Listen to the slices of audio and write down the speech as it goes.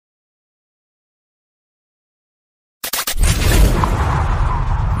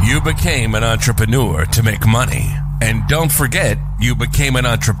You became an entrepreneur to make money. And don't forget, you became an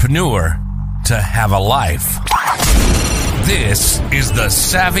entrepreneur to have a life. This is the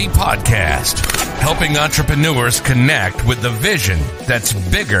Savvy Podcast, helping entrepreneurs connect with the vision that's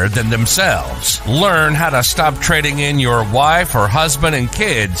bigger than themselves. Learn how to stop trading in your wife or husband and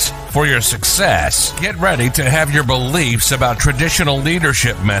kids for your success. Get ready to have your beliefs about traditional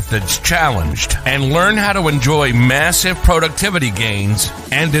leadership methods challenged and learn how to enjoy massive productivity gains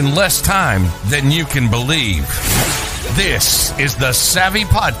and in less time than you can believe. This is the Savvy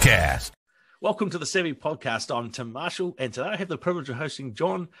Podcast. Welcome to the Savvy Podcast. I'm Tim Marshall, and today I have the privilege of hosting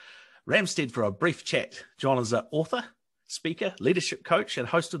John Ramstead for a brief chat. John is an author, speaker, leadership coach, and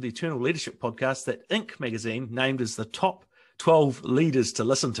host of the Eternal Leadership podcast that Inc. magazine named as the top 12 leaders to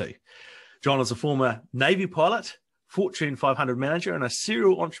listen to. John is a former Navy pilot, Fortune 500 manager, and a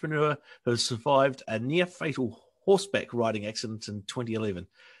serial entrepreneur who has survived a near-fatal horseback riding accident in 2011.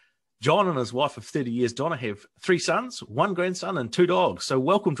 John and his wife of 30 years, Donna, have 3 sons, 1 grandson, and 2 dogs. So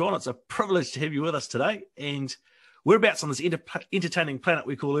welcome, John. It's a privilege to have you with us today. And whereabouts on this entertaining planet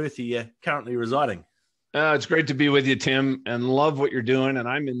we call Earth are you currently residing? It's great to be with you, Tim, and love what you're doing. And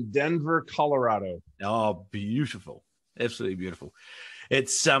I'm in Denver, Colorado. Oh, beautiful. Absolutely beautiful.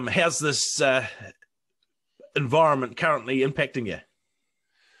 It's how's this environment currently impacting you?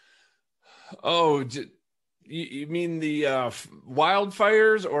 Oh, you mean the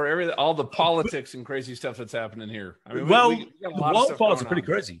wildfires or everything, all the politics and crazy stuff that's happening here? I mean, the wildfires are pretty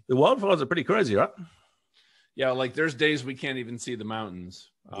crazy. The wildfires are pretty crazy, right? Yeah, like there's days we can't even see the mountains.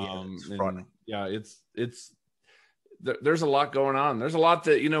 It's frightening. Yeah, there's a lot going on. There's a lot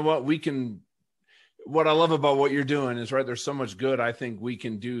that, you know what I love about what you're doing is, right, there's so much good I think we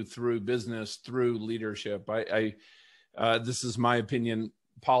can do through business, through leadership. This is my opinion.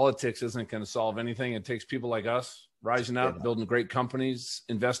 Politics isn't going to solve anything. It takes people like us rising up, building great companies,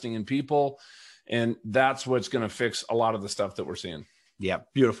 investing in people. And that's what's going to fix a lot of the stuff that we're seeing. Yeah,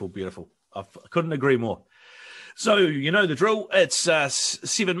 beautiful, beautiful. I couldn't agree more. So, you know the drill. It's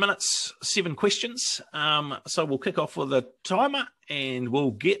 7 minutes, 7 questions. So we'll kick off with a timer and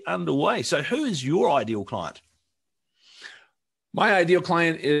we'll get underway. So who is your ideal client? My ideal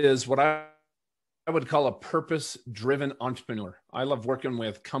client is what I would call a purpose-driven entrepreneur. I love working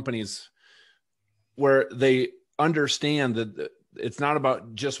with companies where they understand that it's not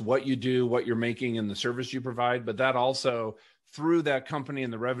about just what you do, what you're making, and the service you provide, but that also through that company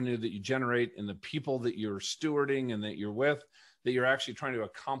and the revenue that you generate and the people that you're stewarding and that you're with, that you're actually trying to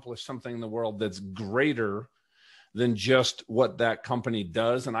accomplish something in the world that's greater than just what that company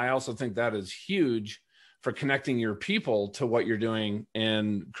does. And I also think that is huge for connecting your people to what you're doing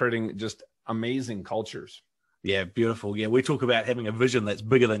and creating just amazing cultures. Yeah, beautiful. Yeah, we talk about having a vision that's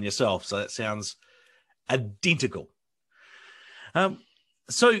bigger than yourself. So that sounds identical.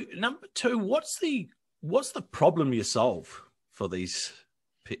 So number 2, what's the problem you solve for these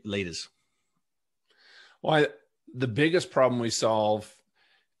leaders? Well, the biggest problem we solve,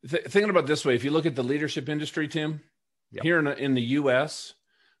 thinking about it this way, if you look at the leadership industry, Tim, here in the U.S.,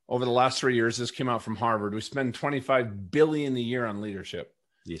 over the last 3 years, this came out from Harvard, we spend $25 billion a year on leadership.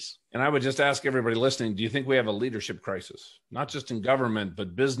 Yes. And I would just ask everybody listening, do you think we have a leadership crisis? Not just in government,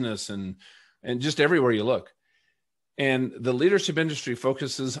 but business and just everywhere you look. And the leadership industry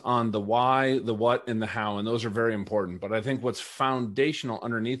focuses on the why, the what, and the how, and those are very important. But I think what's foundational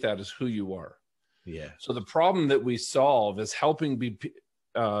underneath that is who you are. Yeah. So the problem that we solve is helping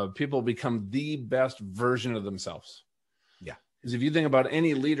people become the best version of themselves. Yeah. Because if you think about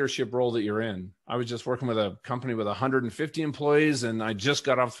any leadership role that you're in, I was just working with a company with 150 employees, and I just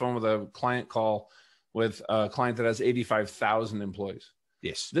got off the phone with a client call with a client that has 85,000 employees.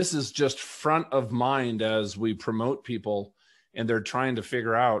 Yes. This is just front of mind as we promote people, and they're trying to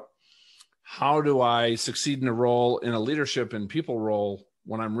figure out, how do I succeed in a role, in a leadership and people role,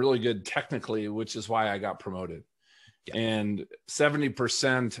 when I'm really good technically, which is why I got promoted. Yeah. And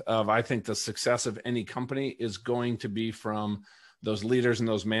 70% of, I think, the success of any company is going to be from those leaders and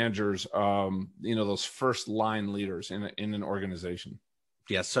those managers, those first line leaders in an organization.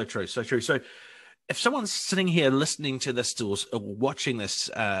 Yeah, so true. So true. So if someone's sitting here listening to this or watching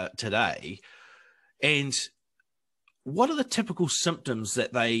this today, and what are the typical symptoms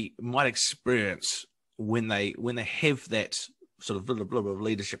that they might experience when they have that sort of little bit of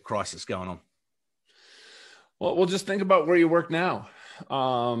leadership crisis going on? Well, we'll just think about where you work now.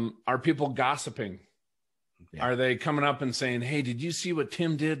 Are people gossiping? Yeah. Are they coming up and saying, hey, did you see what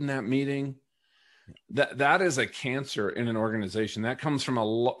Tim did in that meeting? That is a cancer in an organization. That comes from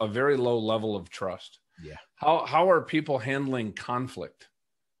a very low level of trust. Yeah. How are people handling conflict?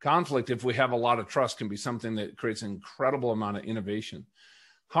 Conflict, if we have a lot of trust, can be something that creates an incredible amount of innovation.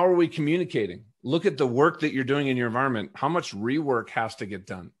 How are we communicating? Look at the work that you're doing in your environment. How much rework has to get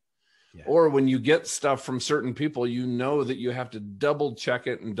done? Yeah. Or when you get stuff from certain people, you know that you have to double check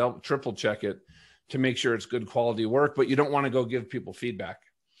it and triple check it to make sure it's good quality work, but you don't want to go give people feedback.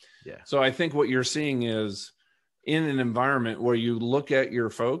 Yeah. So I think what you're seeing is in an environment where you look at your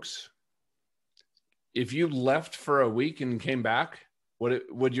folks, if you left for a week and came back,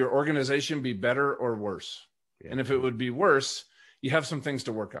 would your organization be better or worse? Yeah. And if it would be worse, you have some things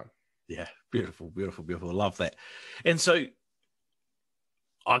to work on. Yeah. Beautiful, beautiful, beautiful. I love that. And so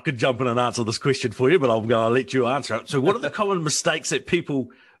I could jump in and answer this question for you, but I'm going to let you answer it. So what are the common mistakes that people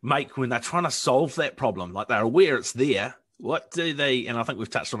make when they're trying to solve that problem? Like they're aware it's there. What do they, and I think we've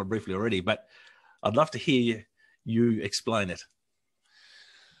touched on it briefly already, but I'd love to hear you explain it.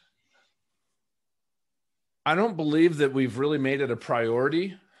 I don't believe that we've really made it a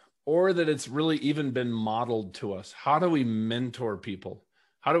priority or that it's really even been modeled to us. How do we mentor people?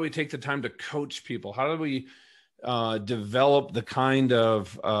 How do we take the time to coach people? How do we develop the kind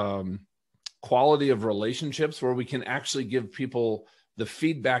of quality of relationships where we can actually give people the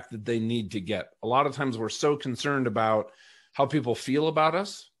feedback that they need to get? A lot of times we're so concerned about how people feel about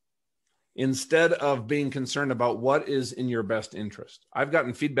us instead of being concerned about what is in your best interest. I've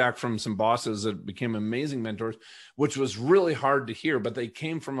gotten feedback from some bosses that became amazing mentors, which was really hard to hear, but they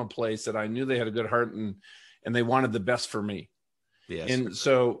came from a place that I knew they had a good heart and they wanted the best for me. Yes. And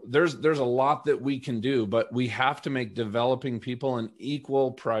so there's a lot that we can do, but we have to make developing people an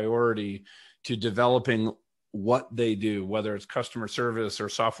equal priority to developing what they do, whether it's customer service or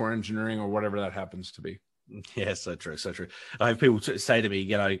software engineering or whatever that happens to be. Yeah, so true, so true. I have people say to me,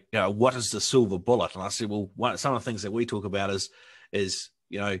 you know, what is the silver bullet? And I said, well, some of the things that we talk about is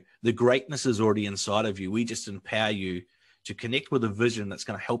the greatness is already inside of you. We just empower you to connect with a vision that's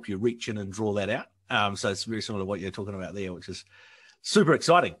going to help you reach in and draw that out. So it's very similar to what you're talking about there, which is super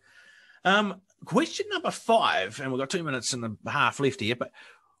exciting. Question number 5, and we've got 2 minutes and a half left here, but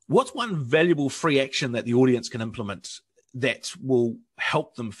what's one valuable free action that the audience can implement that will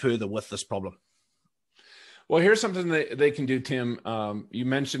help them further with this problem? Well, here's something that they can do, Tim. You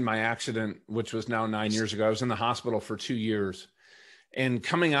mentioned my accident, which was now 9 years ago. I was in the hospital for 2 years. And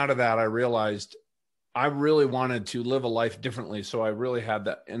coming out of that, I realized I really wanted to live a life differently. So I really had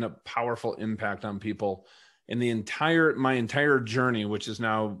that in a powerful impact on people. And my entire journey, which is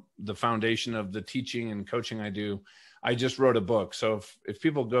now the foundation of the teaching and coaching I do, I just wrote a book. So if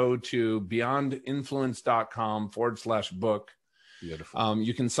people go to beyondinfluence.com/book, beautiful.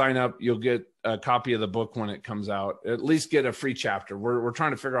 You can sign up. You'll get a copy of the book when it comes out. At least get a free chapter. We're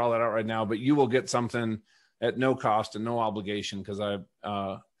trying to figure all that out right now, but you will get something at no cost and no obligation because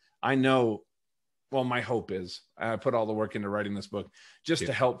I know. Well, my hope is I put all the work into writing this book just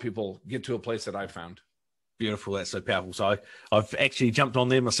to help people get to a place that I found. Beautiful. That's so powerful. So I've actually jumped on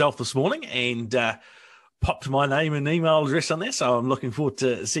there myself this morning and popped my name and email address on there. So I'm looking forward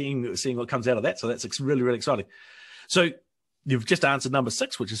to seeing what comes out of that. So that's really, really exciting. So you've just answered number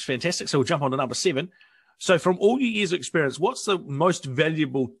 6, which is fantastic. So we'll jump on to number 7. So from all your years of experience, what's the most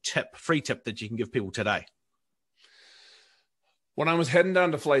valuable free tip that you can give people today? When I was heading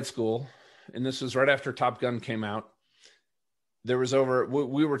down to flight school, and this was right after Top Gun came out,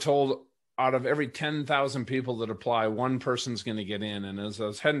 we were told out of every 10,000 people that apply, one person's going to get in. And as I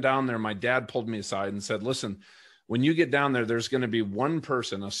was heading down there, my dad pulled me aside and said, listen, when you get down there, there's going to be one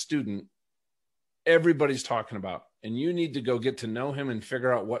person, a student, everybody's talking about, and you need to go get to know him and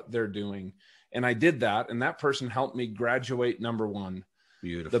figure out what they're doing. And I did that. And that person helped me graduate number 1.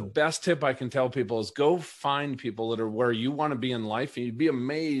 Beautiful. The best tip I can tell people is go find people that are where you want to be in life. And you'd be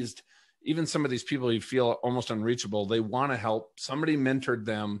amazed. Even some of these people you feel almost unreachable, they want to help. Somebody mentored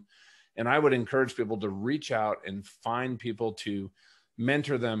them. And I would encourage people to reach out and find people to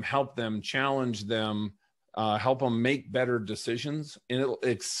mentor them, help them, challenge them, help them make better decisions. And it'll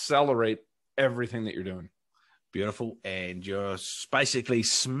accelerate everything that you're doing. Beautiful. And you're basically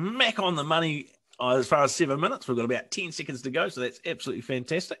smack on the money as far as 7 minutes. We've got about 10 seconds to go. So that's absolutely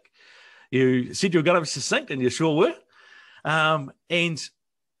fantastic. You said you were going to be succinct, and you sure were. And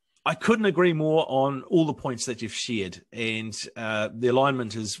I couldn't agree more on all the points that you've shared. And the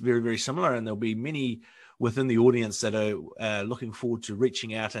alignment is very, very similar. And there'll be many within the audience that are looking forward to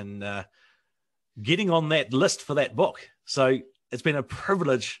reaching out and getting on that list for that book. So it's been a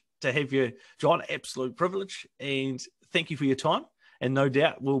privilege to have you, John, absolute privilege. And thank you for your time. And no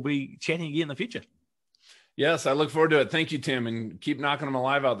doubt we'll be chatting again in the future. Yes, I look forward to it. Thank you, Tim. And keep knocking them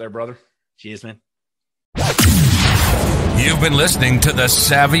alive out there, brother. Cheers, man. You've been listening to the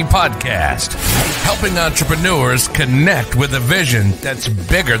Savvy Podcast, helping entrepreneurs connect with a vision that's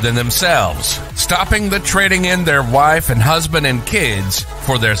bigger than themselves, stopping the trading in their wife and husband and kids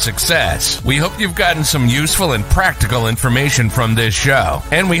for their success. We hope you've gotten some useful and practical information from this show,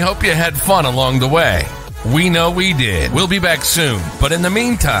 and we hope you had fun along the way. We know we did. We'll be back soon, but in the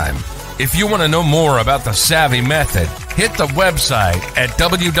meantime, if you want to know more about the Savvy Method, hit the website at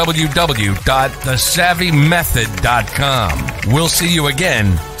www.thesavvymethod.com. We'll see you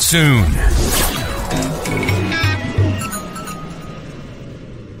again soon.